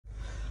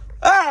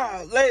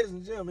Ladies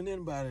and gentlemen,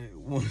 anybody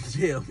want to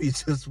tell me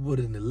just what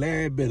in the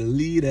land, better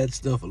leave that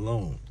stuff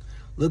alone.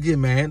 Look here,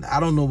 man, I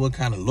don't know what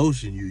kind of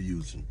lotion you're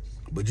using,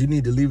 but you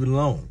need to leave it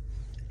alone.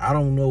 I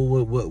don't know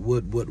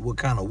what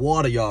kind of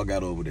water y'all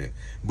got over there,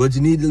 but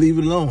you need to leave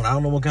it alone. I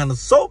don't know what kind of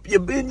soap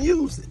you've been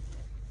using,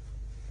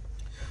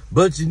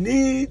 but you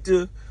need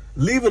to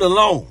leave it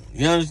alone.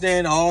 You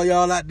understand? All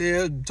y'all out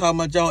there talking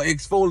about y'all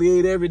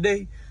exfoliate every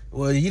day.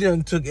 Well, he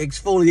done took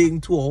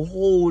exfoliating to a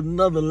whole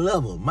nother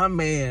level. My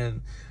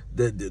man,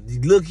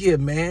 look here,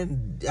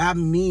 man. I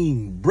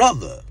mean,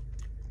 brother.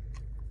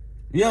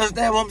 You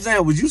understand what I'm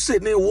saying? Was you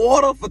sitting in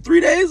water for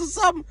 3 days or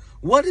something?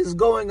 What is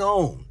going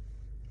on?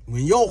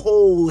 When your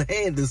whole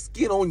hand, the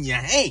skin on your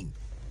hand.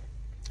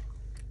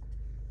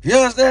 You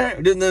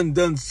understand?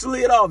 Done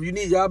slid off.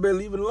 Y'all better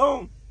leave it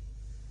alone.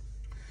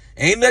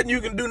 Ain't nothing you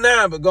can do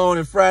now but go on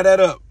and fry that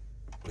up.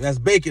 That's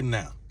bacon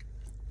now.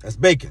 That's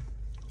bacon.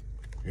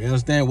 You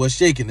understand? What's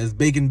shaking? That's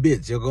bacon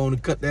bits. You're going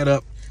to cut that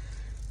up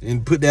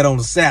and put that on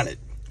a salad.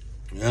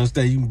 You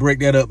understand? You can break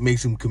that up, make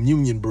some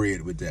communion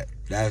bread with that.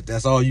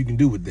 That's all you can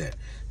do with that.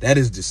 That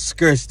is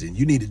disgusting.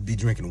 You need to be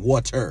drinking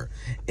water.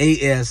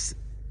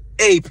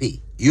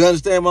 ASAP. You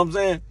understand what I'm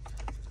saying?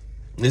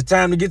 It's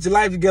time to get your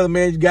life together,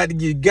 man. You got to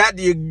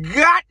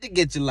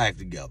get your life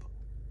together.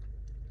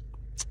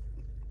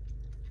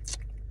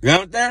 You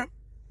understand?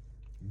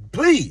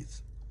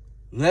 Please.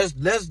 Let's.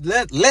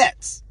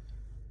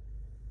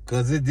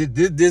 Cause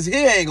this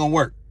here ain't gonna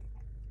work.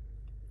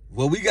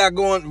 What we got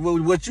going,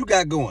 what you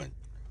got going,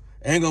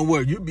 ain't gonna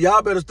work.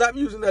 Y'all better stop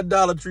using that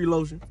Dollar Tree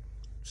lotion.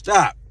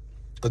 Stop.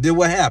 Cause then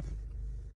what happened?